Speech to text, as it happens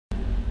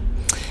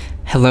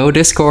Hello,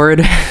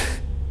 Discord.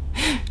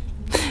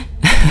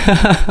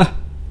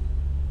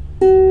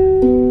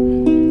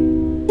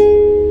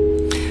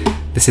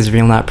 This is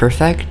Real Not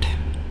Perfect.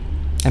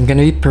 I'm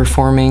gonna be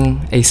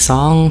performing a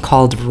song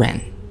called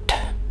Rent.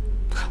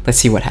 Let's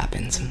see what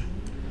happens.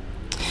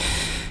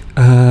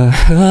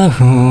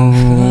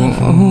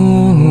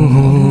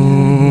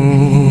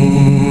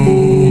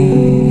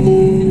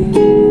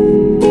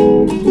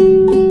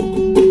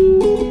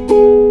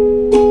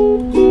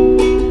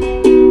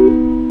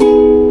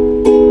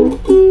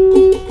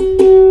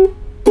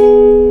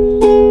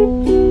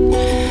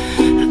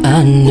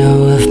 I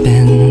know I've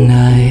been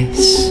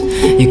nice,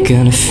 you're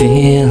gonna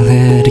feel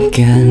it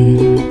again.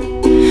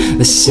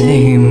 The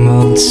same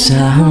old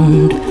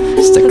sound,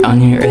 stuck on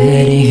your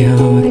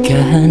radio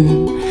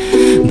again.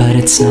 But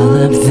it's all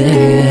up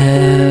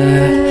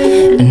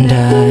there, and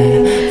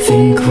I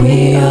think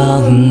we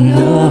all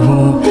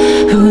know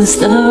who's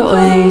the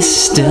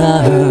waste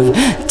of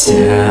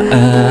time.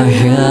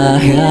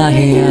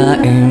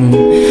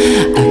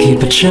 I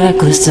keep a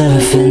checklist of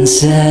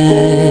offenses.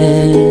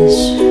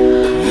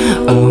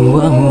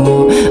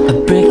 Oh, I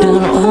break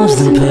down walls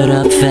then put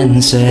up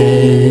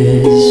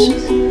fences.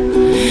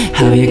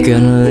 How you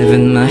gonna live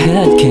in my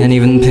head? Can't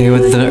even pay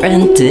what the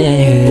rent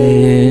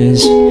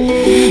is.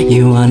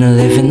 You wanna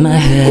live in my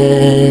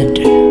head,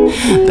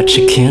 but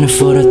you can't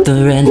afford what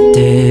the rent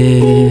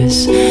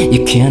is.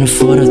 You can't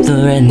afford what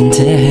the rent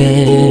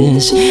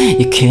is.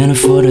 You can't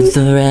afford what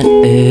the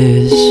rent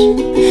is.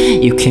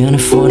 You can't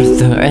afford what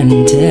the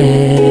rent is.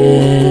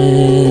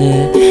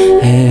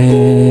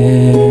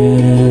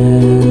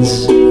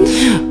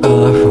 Oh,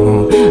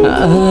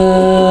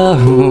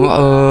 oh, oh,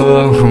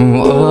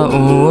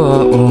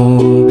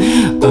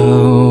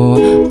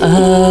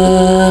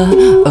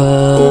 oh,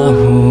 oh,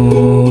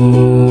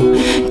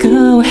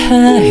 go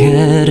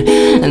ahead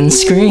and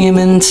scream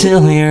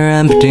until you're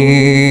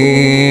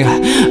empty.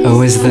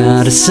 Oh, is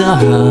that a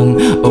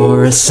song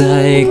or a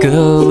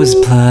psycho's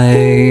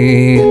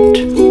plight?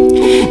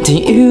 Do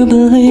you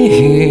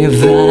believe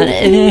that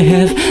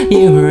if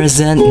you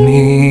resent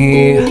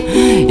me,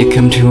 you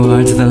come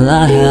towards the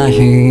light?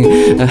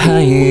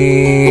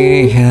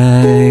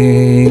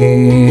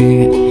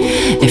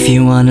 If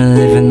you wanna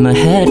live in my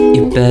head,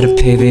 you better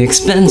pay the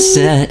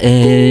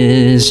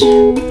expenses.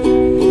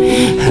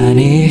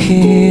 Honey,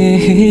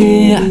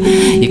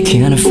 you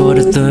can't afford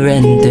what the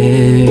rent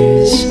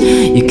is.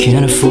 You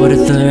can't afford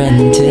what the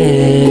rent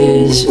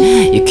is.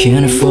 You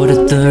can't afford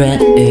what the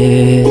rent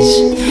is.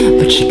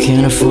 But you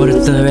can't afford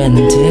what the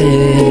rent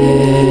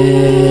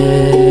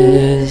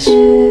is.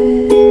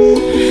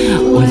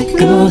 What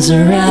goes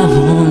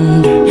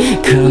around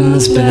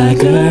comes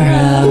back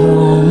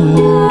around.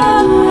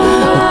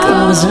 What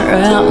goes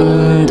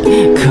around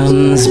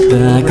comes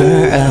back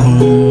around.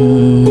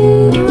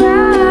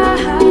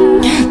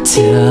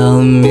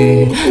 Tell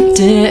me,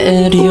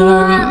 did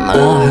your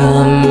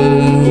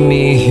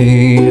mommy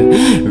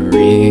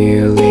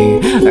really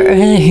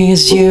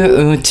raise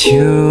you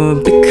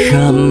to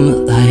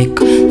become like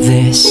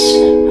this?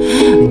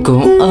 Go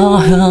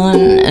on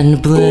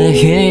and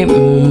blame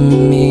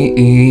me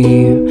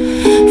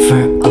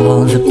for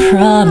all the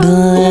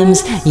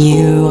problems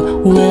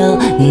you will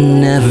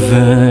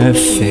never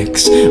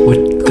fix.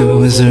 What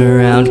goes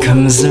around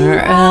comes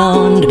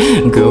around.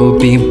 Go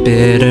be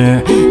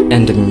bitter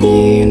and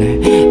mean.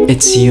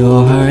 It's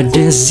your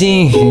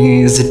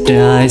disease,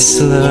 die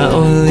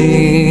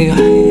slowly,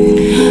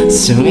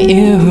 so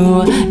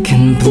you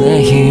can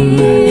blame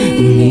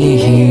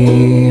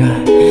me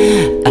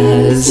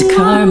as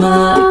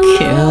karma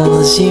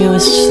kills you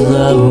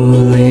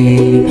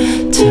slowly.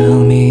 Tell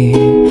me,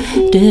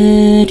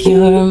 did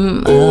your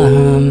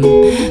mommy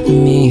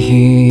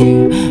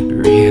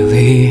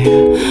really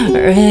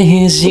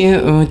raise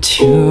you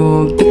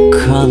to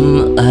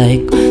become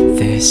like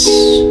this?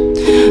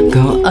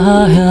 Go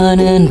on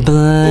and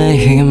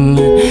blame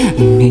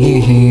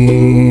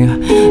me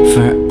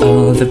for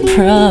all the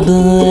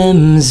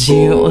problems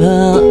you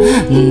will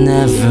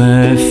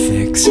never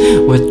fix.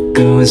 What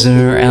goes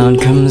around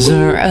comes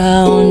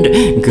around.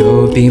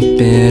 Go be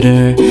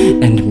bitter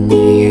and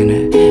mean.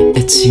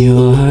 It's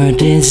your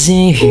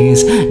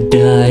disease,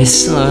 die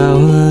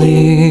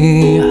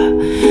slowly,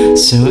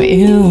 so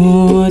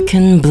you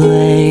can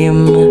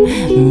blame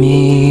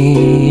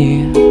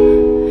me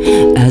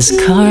as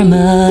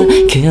karma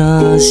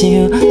kills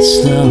you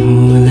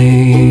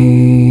slowly.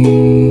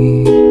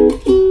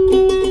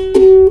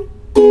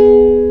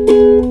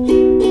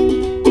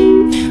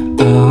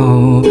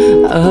 Oh,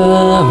 oh,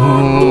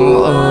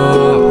 oh,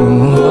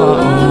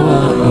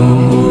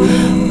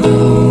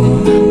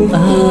 oh,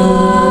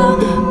 oh,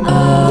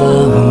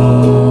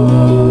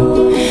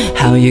 oh.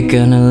 How you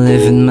gonna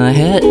live in my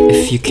head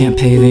if you can't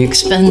pay the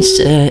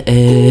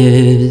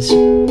expenses?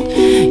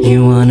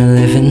 You wanna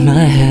live in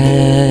my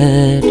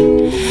head,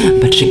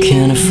 but you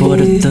can't afford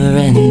what the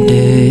rent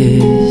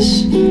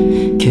is.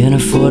 Can't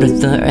afford what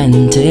the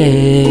rent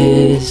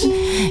is.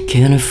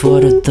 Can't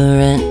afford what the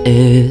rent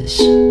is.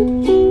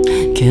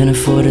 Can't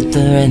afford what the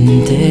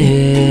rent is.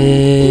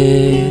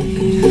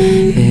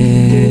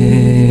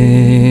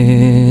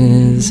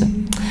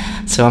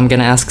 So I'm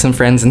gonna ask some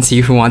friends and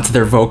see who wants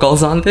their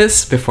vocals on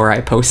this before I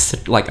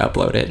post, like,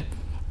 upload it.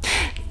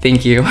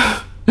 Thank you.